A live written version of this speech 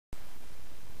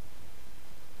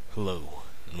Hello,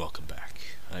 and welcome back.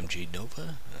 I'm Jade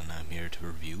Nova, and I'm here to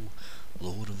review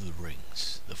Lord of the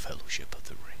Rings, The Fellowship of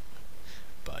the Ring,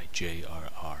 by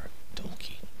J.R.R.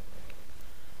 Tolkien.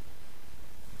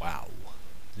 Wow,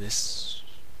 this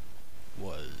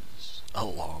was a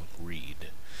long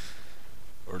read,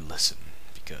 or listen,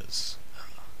 because,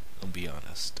 I'll be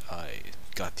honest, I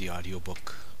got the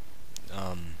audiobook,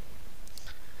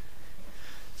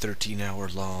 13-hour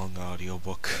long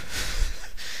audiobook,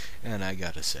 and I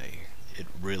gotta say, it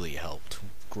really helped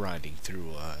grinding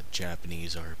through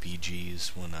Japanese RPGs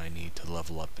when I need to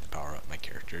level up and power up my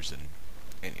characters in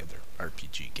any other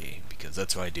RPG game, because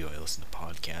that's what I do. I listen to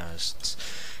podcasts,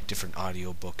 different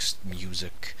audiobooks,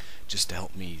 music, just to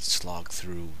help me slog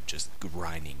through just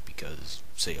grinding because,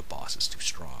 say, a boss is too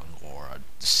strong, or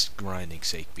grinding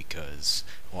sake because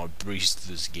I want to breeze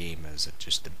through this game as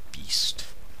just a beast.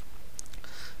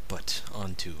 But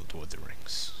on to Lord of the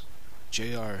Rings.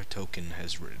 J.R.R. Tolkien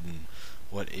has written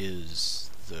what is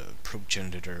the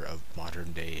progenitor of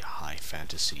modern-day high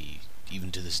fantasy.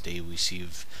 Even to this day we see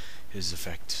his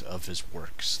effect of his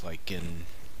works, like in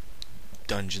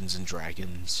Dungeons and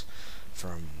Dragons,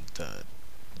 from the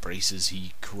races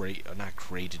he not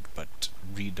created, but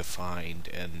redefined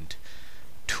and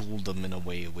tooled them in a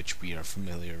way which we are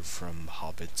familiar from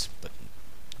hobbits, but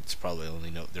it's probably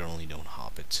they're only known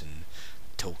hobbits in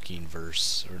Tolkien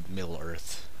verse, or Middle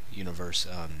Earth universe.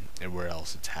 Everywhere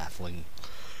else it's halfling,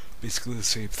 basically the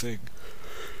same thing.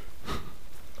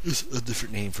 It's a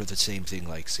different name for the same thing,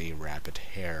 like, say, rabbit,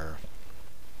 hare,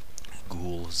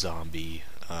 ghoul, zombie,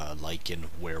 lichen,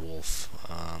 werewolf,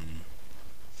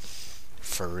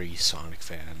 furry, Sonic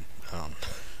fan,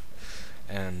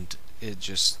 and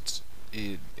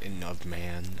of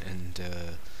man, and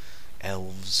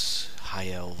elves, high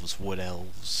elves, wood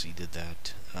elves, he did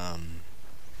that,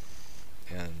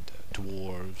 and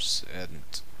dwarves,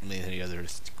 and many other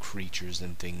creatures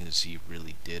and things. He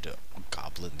really did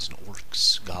goblins and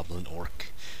orcs, goblin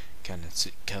orc, kind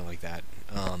of like that.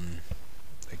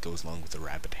 It goes along with the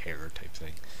rabbit hare type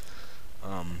thing.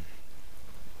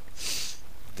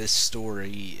 This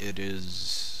story,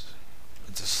 it's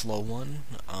a slow one,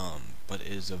 but it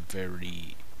is a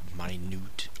very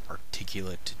minute,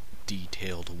 articulate,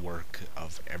 detailed work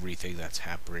of everything that's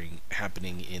happening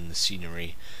in the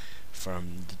scenery.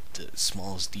 From the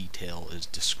smallest detail is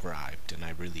described, and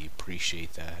I really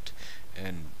appreciate that.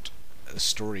 And the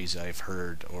stories I've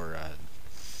heard or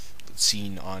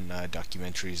seen on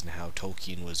documentaries, and how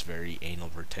Tolkien was very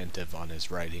anal retentive on his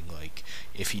writing. Like,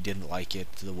 if he didn't like it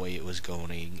the way it was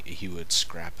going, he would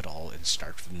scrap it all and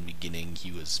start from the beginning. He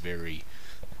was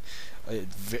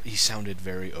he sounded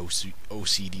very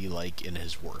OCD-like in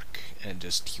his work, and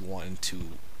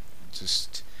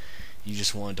he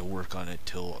just wanted to work on it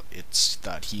till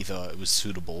he thought it was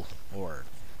suitable or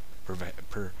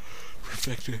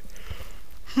perfected.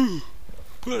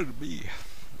 Pardon me.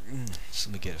 So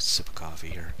let me get a sip of coffee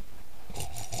here.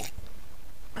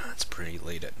 It's pretty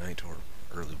late at night, or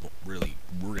really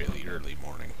early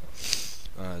morning.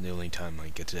 The only time I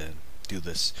get to do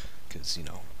this, because,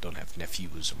 don't have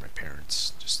nephews or my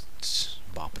parents just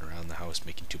bopping around the house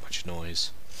making too much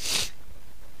noise.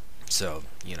 So,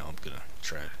 I'm gonna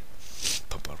try to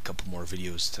pump out a couple more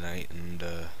videos tonight and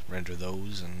render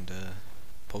those and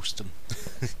post them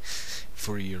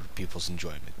for your people's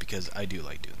enjoyment, because I do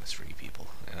like doing this for you people.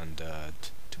 And to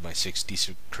my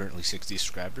currently 60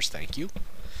 subscribers, thank you.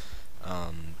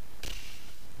 When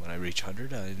I reach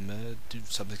 100, I'm do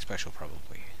something special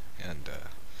probably, and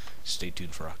stay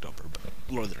tuned for October. But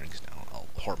Lord of the Rings now, I'll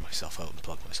whore myself out and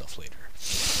plug myself later.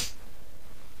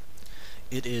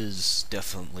 It is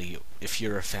definitely, if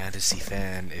you're a fantasy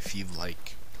fan, if you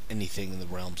like anything in the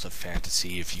realms of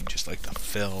fantasy, if you just like the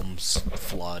films,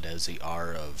 flawed as they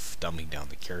are, of dumbing down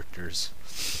the characters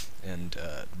and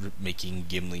making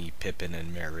Gimli, Pippin,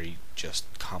 and Merry just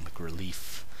comic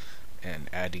relief, and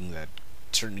adding that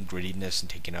certain grittiness and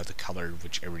taking out the color,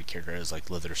 which every character has, like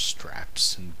leather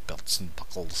straps and belts and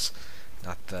buckles,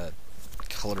 not the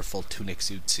colorful tunic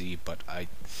suitsy, but I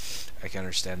can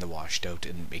understand the washed out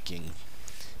and making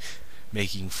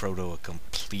Frodo a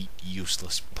complete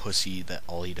useless pussy that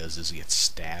all he does is get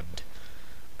stabbed.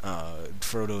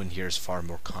 Frodo in here is far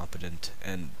more competent,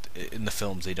 and in the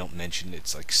films they don't mention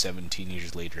it's like 17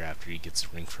 years later after he gets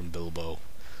the ring from Bilbo.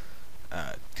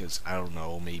 Because, I don't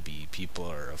know, maybe people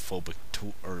are phobic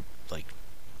or like,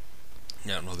 I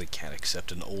don't know, they can't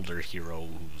accept an older hero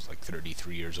who's like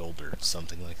 33 years older,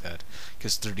 something like that.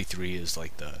 Because 33 is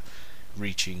like the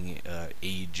reaching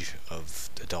age of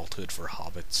adulthood for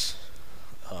hobbits.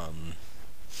 I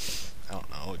don't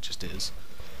know, it just is.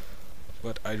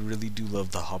 But I really do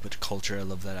love the Hobbit culture. I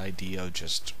love that idea of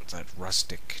just that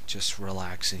rustic, just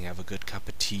relaxing, have a good cup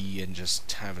of tea, and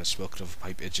just having a smoke of a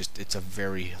pipe. It's a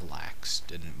very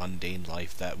relaxed and mundane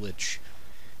life, that which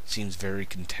seems very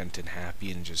content and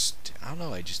happy, and just, I don't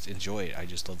know, I just enjoy it. I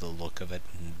just love the look of it,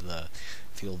 and the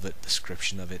feel of it, the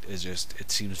description of it is just, it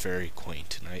seems very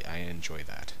quaint, and I enjoy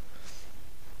that.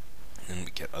 And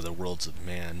we get other worlds of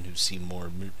man who seem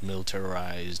more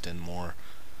militarized and more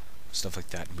stuff like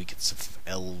that. And we get some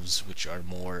elves which are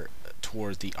more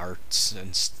toward the arts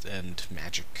and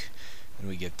magic, and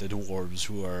we get the dwarves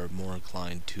who are more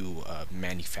inclined to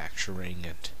manufacturing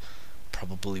and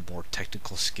probably more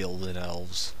technical skill than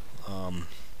elves.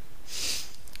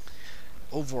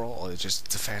 Overall, it's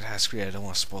a fantastic read. I don't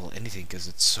want to spoil anything because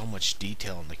it's so much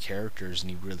detail in the characters, and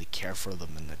you really care for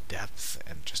them in the depth,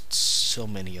 and just so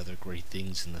many other great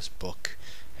things in this book.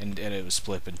 And it was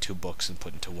split up in 2 books and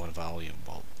put into 1 volume.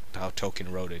 Well, how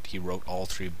Tolkien wrote it, he wrote all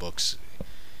 3 books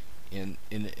in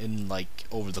like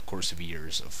over the course of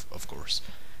years, of course.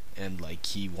 And like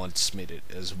he once made it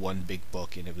as one big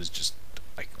book, and it was just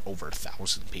like over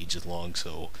 1,000 pages long,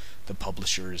 so the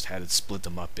publishers had to split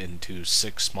them up into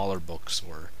 6 smaller books,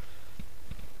 or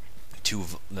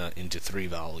into 3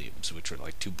 volumes, which were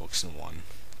like 2 books in one.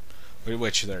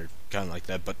 Which they're kind of like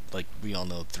that, but like we all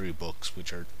know 3 books,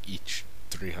 which are each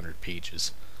 300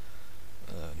 pages,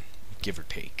 give or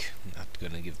take. I'm not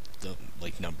gonna give the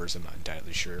like numbers. I'm not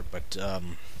entirely sure, but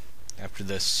after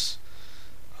this,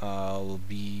 I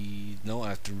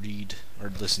have to read or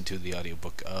listen to the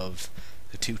audiobook of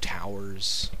The Two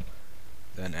Towers.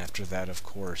 Then after that, of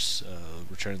course,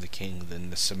 Return of the King. Then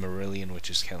the Silmarillion, which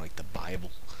is kind of like the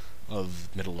Bible of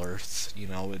Middle Earth. You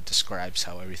know, it describes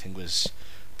how everything was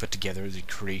put together, the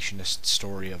creationist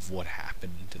story of what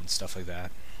happened and stuff like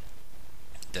that.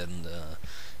 Then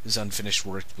his unfinished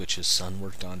work, which his son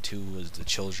worked on too, was The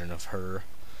Children of Her.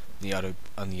 The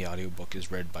audiobook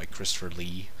is read by Christopher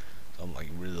Lee. So I'm like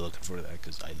really looking forward to that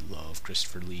because I love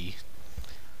Christopher Lee.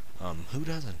 Who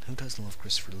doesn't? Who doesn't love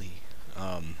Christopher Lee?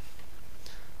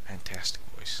 Fantastic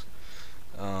voice.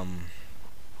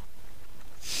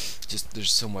 Just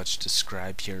there's so much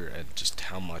described here, and just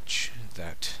how much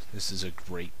that this is a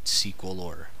great sequel,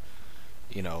 or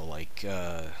like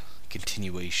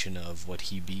continuation of what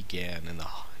he began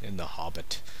in the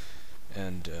Hobbit,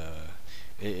 and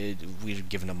we're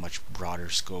given a much broader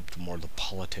scope to more the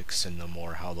politics and the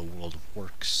more how the world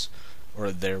works,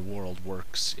 or their world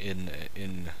works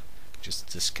in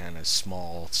just this kind of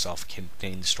small,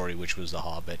 self-contained story, which was the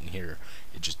Hobbit, and here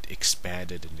it just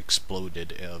expanded and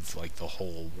exploded of like the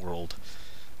whole world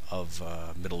of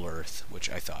Middle Earth, which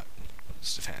I thought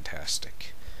was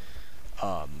fantastic.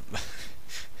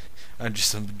 I'm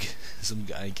just some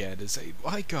guy again to say,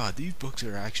 my God, these books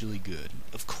are actually good.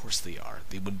 Of course they are.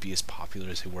 They wouldn't be as popular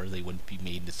as they were. They wouldn't be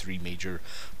made into 3 major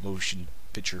motion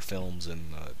picture films,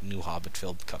 and new Hobbit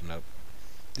film coming out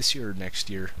this year or next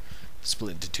year,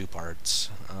 split into 2 parts.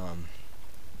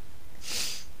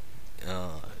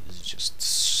 There's just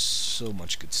so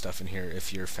much good stuff in here.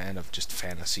 If you're a fan of just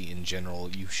fantasy in general,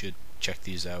 you should check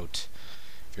these out.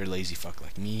 If you're a lazy fuck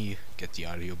like me, get the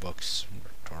audiobooks,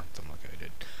 or torrent them like I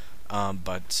did.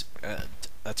 But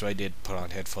that's what I did. Put on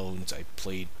headphones. I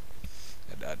played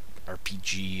that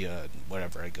RPG,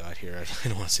 whatever I got here. I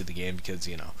don't want to say the game because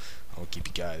I'll keep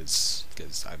you guys,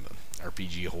 because I'm an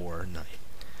RPG whore. And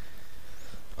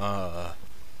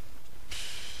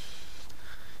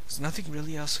there's nothing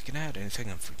really else I can add.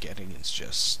 Anything I'm forgetting is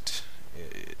just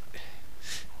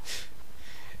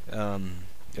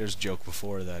there's a joke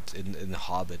before that in The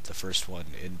Hobbit, the first one,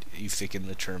 and you think in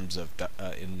the terms of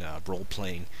role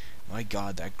playing. My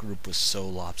God, that group was so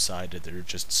lopsided. There are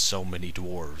just so many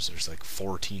dwarves. There's like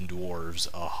 14 dwarves,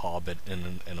 a hobbit,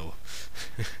 and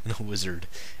a wizard.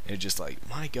 And it's just like,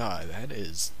 my God, that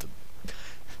is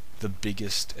the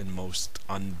biggest and most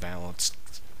unbalanced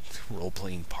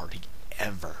role-playing party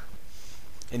ever.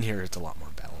 And here it's a lot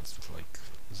more balanced with like,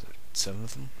 is it 7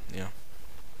 of them? Yeah.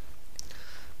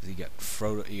 You got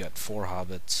Frodo. You got 4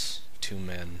 hobbits, 2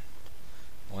 men,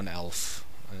 1 elf,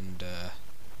 and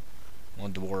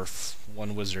 1 dwarf,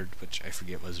 1 wizard, which I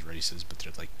forget what his race is, but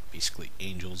they're like basically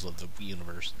angels of the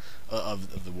universe,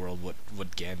 of the world.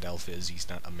 What Gandalf is, he's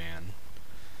not a man.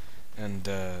 And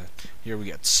here we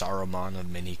got Saruman of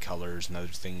many colors. Another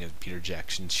thing that Peter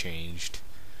Jackson changed,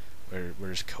 where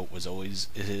his coat was always,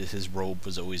 his robe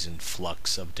was always in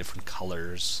flux of different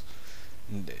colors.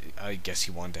 And I guess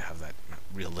he wanted to have that, not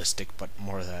realistic, but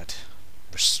more that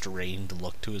restrained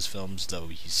look to his films, though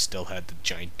he still had the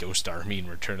giant ghost army in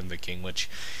Return of the King, which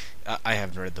I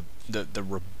haven't read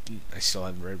I still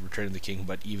haven't read Return of the King,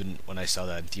 but even when I saw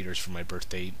that in theaters for my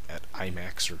birthday at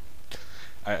IMAX, or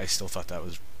I still thought that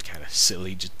was kind of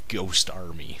silly, just Ghost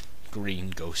Army,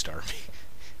 Green Ghost Army.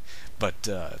 But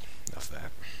enough of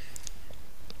that.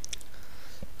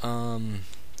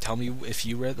 Tell me if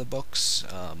you read the books,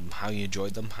 how you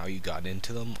enjoyed them, how you got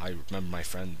into them. I remember my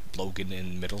friend Logan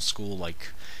in middle school, like,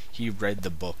 he read the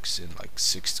books in like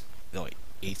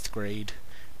eighth grade,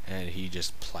 and he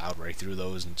just plowed right through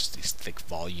those and just these thick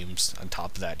volumes. On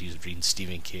top of that, he was reading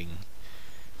Stephen King.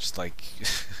 Just like,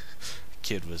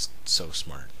 kid was so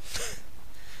smart.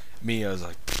 Me, I was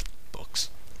like, books.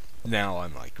 Now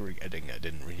I'm like regretting I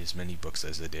didn't read as many books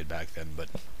as I did back then, but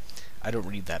I don't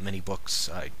read that many books.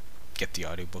 I get the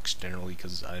audiobooks generally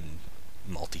because I'm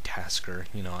multitasker.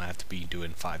 You know, I have to be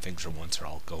doing 5 things at once or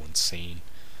I'll go insane.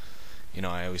 You know,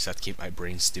 I always have to keep my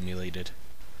brain stimulated.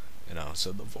 You know,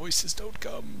 so the voices don't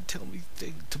come and tell me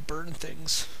to burn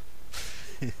things.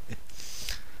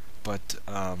 But,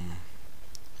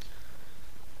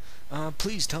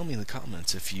 please tell me in the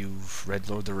comments if you've read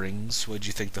Lord of the Rings, what'd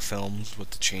you think the films,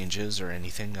 what the changes, or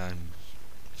anything. I'm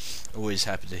always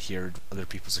happy to hear other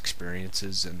people's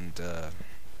experiences and,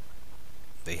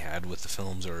 they had with the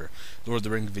films or Lord of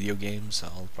the Rings video games.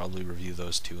 I'll probably review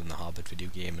those too, in the Hobbit video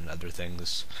game and other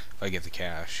things if I get the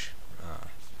cash.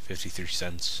 53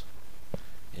 cents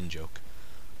in joke.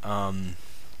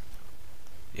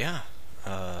 Yeah.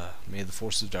 May the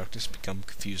forces of darkness become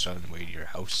confused on the way to your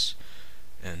house,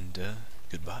 and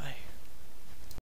goodbye.